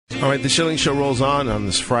All right, the Schilling Show rolls on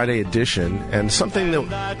this Friday edition, and something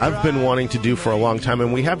that I've been wanting to do for a long time,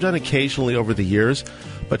 and we have done occasionally over the years,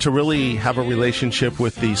 but to really have a relationship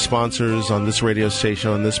with the sponsors on this radio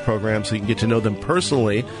station, on this program, so you can get to know them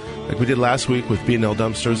personally, like we did last week with B&L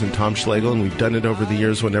Dumpsters and Tom Schlegel, and we've done it over the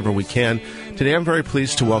years whenever we can. Today I'm very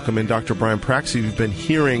pleased to welcome in Dr. Brian Prax, who you've been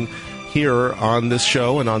hearing here on this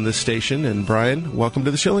show and on this station. And Brian, welcome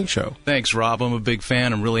to the Schilling Show. Thanks, Rob. I'm a big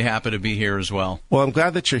fan. I'm really happy to be here as well. Well, I'm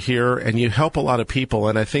glad that you're here, and you help a lot of people.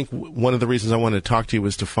 And I think one of the reasons I wanted to talk to you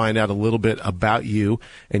was to find out a little bit about you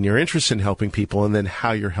and your interest in helping people, and then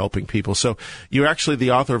how you're helping people. So you're actually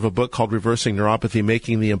the author of a book called Reversing Neuropathy,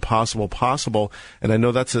 Making the Impossible Possible. And I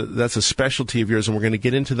know that's a specialty of yours, and we're going to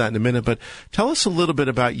get into that in a minute. But tell us a little bit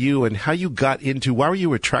about you and how you got into, why were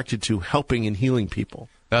you attracted to helping and healing people?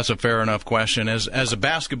 That's a fair enough question. As a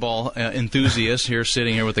basketball enthusiast here,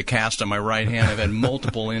 sitting here with a cast on my right hand, I've had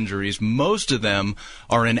multiple injuries. Most of them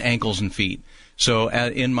are in ankles and feet. So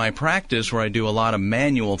in my practice, where I do a lot of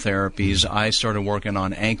manual therapies, I started working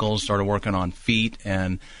on ankles, started working on feet,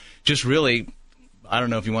 and just really, I don't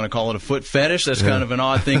know if you want to call it a foot fetish. That's kind of an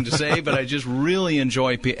odd thing to say, but I just really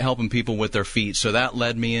enjoy helping people with their feet. So that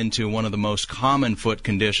led me into one of the most common foot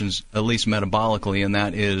conditions, at least metabolically, and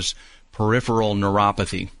that is peripheral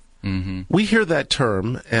neuropathy. Mm-hmm. We hear that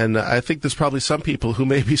term, and I think there's probably some people who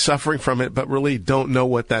may be suffering from it but really don't know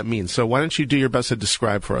what that means. So why don't you do your best to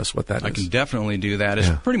describe for us what that is? I can definitely do that. It's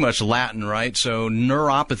pretty much Latin, right? So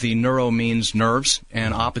neuropathy, neuro means nerves,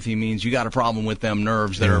 and opathy means you got a problem with them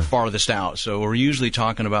nerves that are farthest out. So we're usually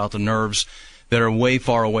talking about the nerves that are way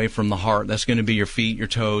far away from the heart. That's going to be your feet, your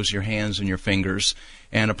toes, your hands, and your fingers.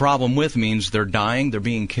 And a problem with means they're dying, they're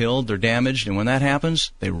being killed, they're damaged, and when that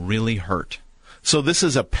happens, they really hurt. So this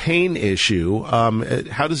is a pain issue.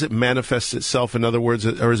 How does it manifest itself, in other words,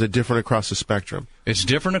 or is it different across the spectrum? It's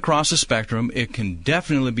different across the spectrum. It can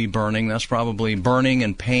definitely be burning. That's probably, burning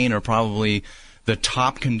and pain are probably the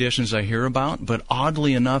top conditions I hear about. But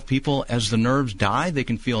oddly enough, people, as the nerves die, they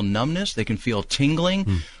can feel numbness, they can feel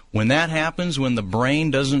tingling. When that happens, when the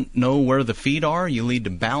brain doesn't know where the feet are, you lead to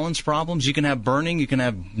balance problems. You can have burning, you can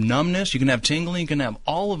have numbness, you can have tingling, you can have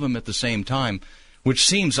all of them at the same time, which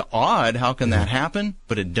seems odd. How can that happen?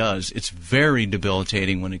 But it does. It's very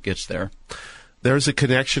debilitating when it gets there. There's a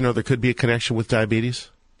connection, or there could be a connection with diabetes?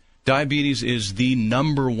 Diabetes is the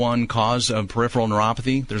number one cause of peripheral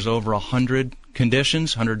neuropathy. There's over 100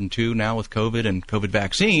 conditions, 102 now with COVID and COVID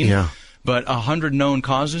vaccine. Yeah. But 100 known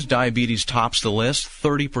causes, diabetes tops the list.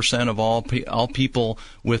 30% of all people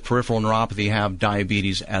with peripheral neuropathy have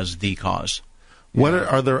diabetes as the cause. What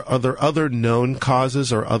are there other known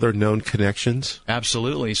causes or other known connections?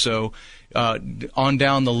 Absolutely. So on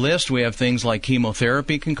down the list, we have things like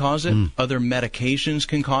chemotherapy can cause it. Other medications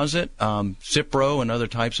can cause it. Cipro and other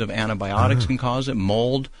types of antibiotics can cause it.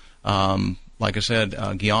 Mold. Like I said,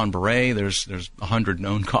 Guillain-Barré. There's 100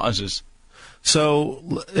 known causes.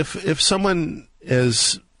 So if someone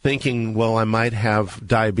is thinking, well, I might have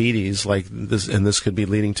diabetes, like this, and this could be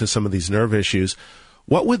leading to some of these nerve issues,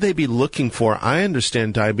 what would they be looking for? I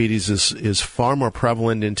understand diabetes is far more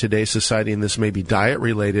prevalent in today's society, and this may be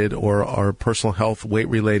diet-related or personal health,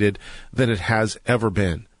 weight-related, than it has ever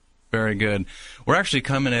been. Very good. We're actually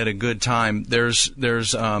coming at a good time.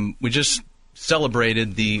 We just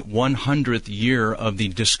celebrated the 100th year of the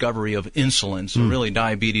discovery of insulin. So really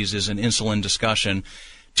diabetes is an insulin discussion.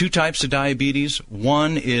 Two types of diabetes.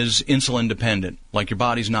 One is insulin dependent, like your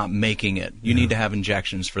body's not making it. You need to have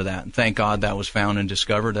injections for that. And thank God that was found and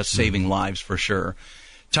discovered. That's saving lives for sure.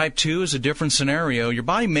 Type 2 is a different scenario. Your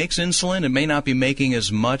body makes insulin. It may not be making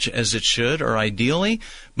as much as it should or ideally,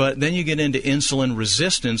 but then you get into insulin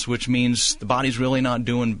resistance, which means the body's really not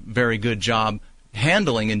doing a very good job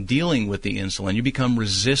handling and dealing with the insulin. You become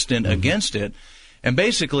resistant against it. And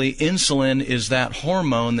basically, insulin is that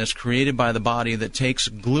hormone that's created by the body that takes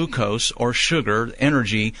glucose or sugar,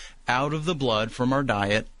 energy, out of the blood from our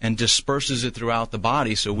diet and disperses it throughout the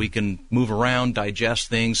body so we can move around, digest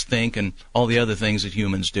things, think, and all the other things that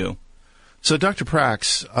humans do. So, Dr.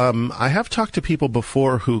 Prax, I have talked to people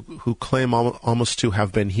before who claim almost to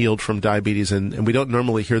have been healed from diabetes, and we don't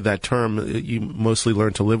normally hear that term. You mostly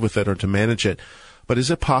learn to live with it or to manage it. But is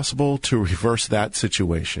it possible to reverse that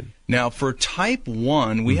situation? Now, for type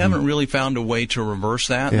 1, we haven't really found a way to reverse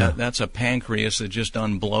that. That's a pancreas that just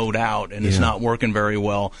unblowed out, and it's not working very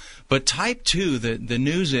well. But type 2, the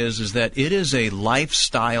news is that it is a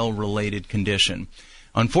lifestyle-related condition.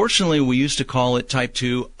 Unfortunately, we used to call it type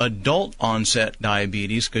 2 adult-onset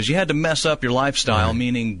diabetes because you had to mess up your lifestyle,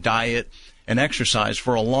 meaning diet and exercise,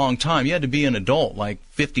 for a long time. You had to be an adult, like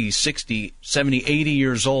 50, 60, 70, 80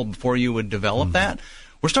 years old before you would develop that.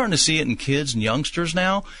 We're starting to see it in kids and youngsters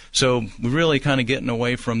now, so we're really kind of getting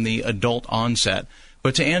away from the adult onset.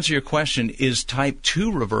 But to answer your question, is type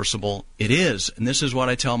 2 reversible? It is, and this is what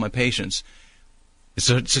I tell my patients. It's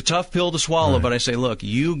a tough pill to swallow, right. But I say, look,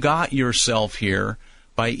 you got yourself here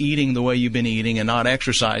by eating the way you've been eating and not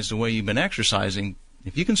exercise the way you've been exercising.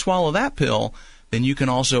 If you can swallow that pill, then you can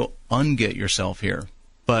also unget yourself here.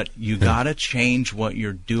 But you got to change what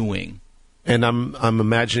you're doing. And I'm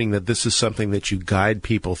imagining that this is something that you guide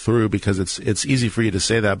people through, because it's easy for you to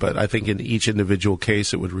say that, but I think in each individual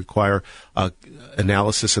case it would require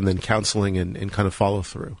analysis and then counseling and kind of follow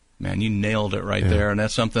through. Man, you nailed it right there, and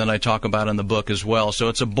that's something that I talk about in the book as well. So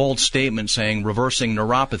it's a bold statement saying reversing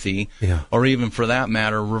neuropathy, or even for that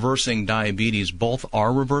matter, reversing diabetes, both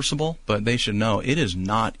are reversible, but they should know it is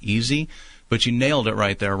not easy. But you nailed it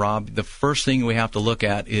right there, Rob. The first thing we have to look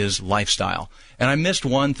at is lifestyle. And I missed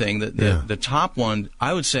one thing. The top one,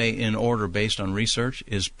 I would say in order based on research,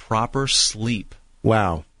 is proper sleep.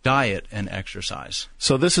 Wow. Diet and exercise.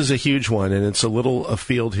 So this is a huge one, and it's a little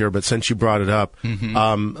afield here, but since you brought it up,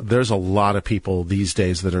 there's a lot of people these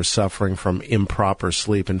days that are suffering from improper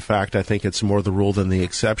sleep. In fact, I think it's more the rule than the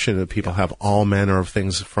exception that people have all manner of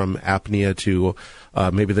things from apnea to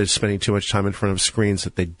maybe they're spending too much time in front of screens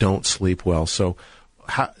that they don't sleep well. So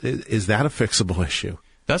is that a fixable issue?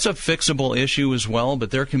 That's a fixable issue as well, but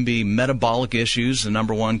there can be metabolic issues, the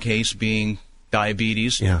number one case being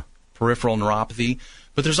diabetes, peripheral neuropathy.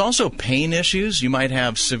 But there's also pain issues. You might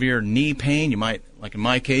have severe knee pain. You might, like in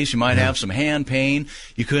my case, you might have some hand pain.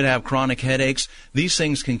 You could have chronic headaches. These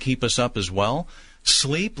things can keep us up as well.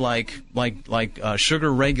 Sleep, like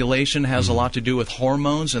sugar regulation, has a lot to do with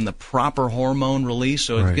hormones and the proper hormone release.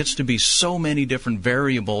 So it gets to be so many different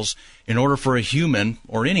variables in order for a human,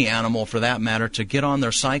 or any animal for that matter, to get on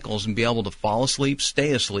their cycles and be able to fall asleep,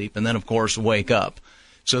 stay asleep, and then, of course, wake up.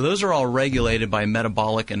 So those are all regulated by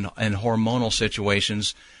metabolic and hormonal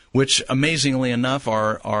situations, which amazingly enough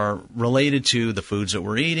are related to the foods that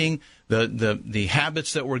we're eating, the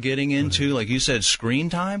habits that we're getting into. Like you said,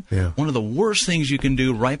 screen time. One of the worst things you can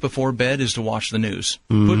do right before bed is to watch the news.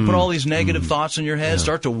 Put all these negative thoughts in your head,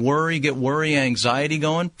 start to worry, get worry, anxiety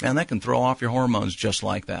going, and that can throw off your hormones just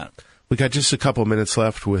like that. We got just a couple of minutes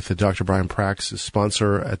left with Dr. Brian Prax,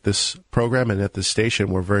 sponsor at this program and at this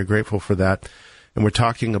station. We're very grateful for that. And we're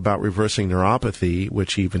talking about reversing neuropathy,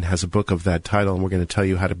 which even has a book of that title, and we're going to tell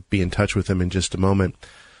you how to be in touch with him in just a moment.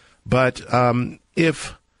 But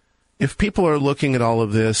if people are looking at all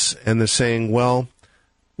of this and they're saying, well,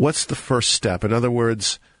 what's the first step? In other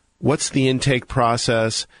words, what's the intake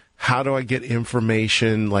process? How do I get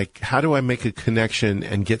information? Like, how do I make a connection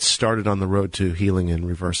and get started on the road to healing and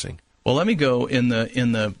reversing? Well, let me go in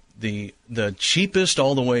the cheapest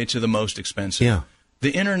all the way to the most expensive. The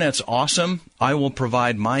Internet's awesome. I will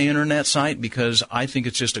provide my Internet site because I think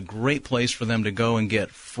it's just a great place for them to go and get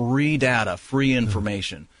free data, free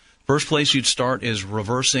information. First place you'd start is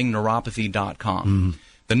ReversingNeuropathy.com.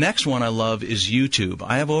 The next one I love is YouTube.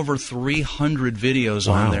 I have over 300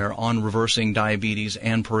 videos on there on reversing diabetes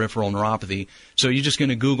and peripheral neuropathy. So you're just going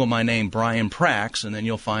to Google my name, Brian Prax, and then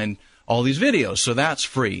you'll find all these videos. So that's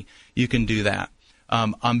free. You can do that.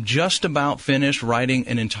 I'm just about finished writing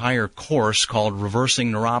an entire course called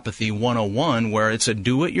Reversing Neuropathy 101, where it's a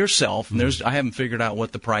do-it-yourself. And I haven't figured out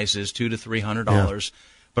what the price is, $200 to $300.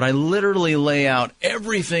 But I literally lay out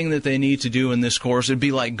everything that they need to do in this course. It'd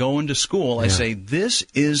be like going to school. I say, this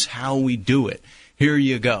is how we do it. Here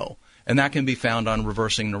you go. And that can be found on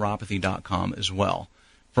ReversingNeuropathy.com as well.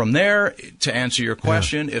 From there, to answer your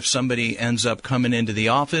question, if somebody ends up coming into the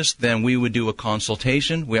office, then we would do a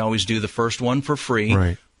consultation. We always do the first one for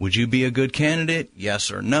free. Would you be a good candidate? Yes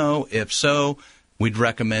or no? If so, we'd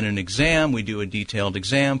recommend an exam. We do a detailed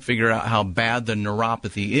exam, figure out how bad the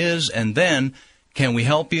neuropathy is, and then can we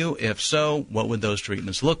help you? If so, what would those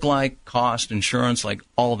treatments look like? Cost, insurance, like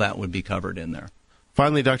all that would be covered in there.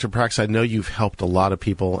 Finally, Dr. Prax, I know you've helped a lot of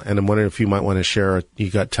people, and I'm wondering if you might want to share, you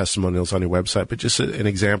got testimonials on your website, but just an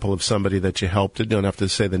example of somebody that you helped. You don't have to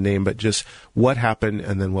say the name, but just what happened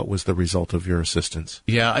and then what was the result of your assistance?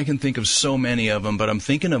 Yeah, I can think of so many of them, but I'm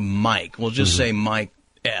thinking of Mike. We'll just say Mike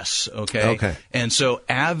S., okay? And so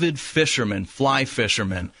avid fisherman, fly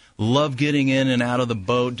fisherman, love getting in and out of the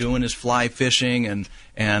boat, doing his fly fishing,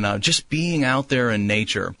 and just being out there in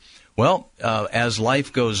nature. Well, as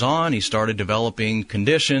life goes on, he started developing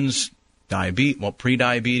conditions,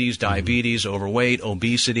 pre-diabetes, diabetes, overweight,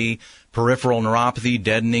 obesity, peripheral neuropathy,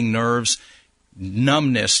 deadening nerves,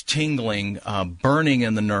 numbness, tingling, burning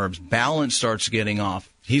in the nerves, balance starts getting off,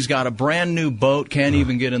 He's got a brand new boat, can't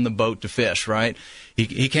even get in the boat to fish, right?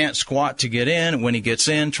 He can't squat to get in. When he gets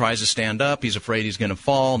in, tries to stand up. He's afraid he's going to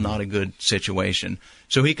fall. Not a good situation.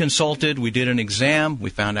 So he consulted. We did an exam. We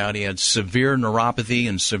found out he had severe neuropathy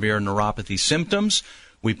and severe neuropathy symptoms.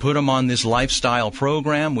 We put him on this lifestyle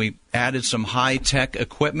program. We added some high-tech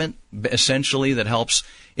equipment, essentially, that helps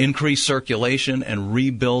increase circulation and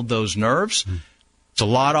rebuild those nerves. It's a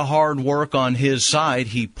lot of hard work on his side.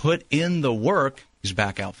 He put in the work. He's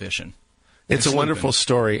back out fishing. It's a wonderful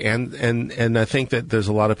story, and I think that there's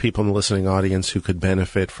a lot of people in the listening audience who could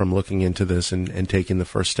benefit from looking into this and taking the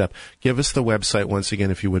first step. Give us the website once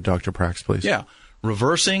again, if you would, Dr. Prax, please. Yeah,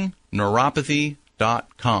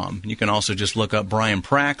 ReversingNeuropathy.com. You can also just look up Brian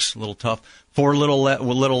Prax, a little tough, 4 little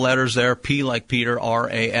letters there, P like Peter,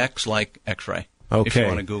 R-A-X like X-ray. Okay. If you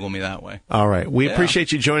want to Google me that way. All right. We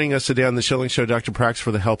appreciate you joining us today on the Schilling Show, Dr. Prax,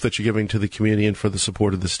 for the help that you're giving to the community and for the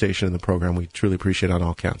support of the station and the program. We truly appreciate it on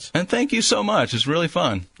all counts. And thank you so much. It's really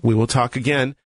fun. We will talk again.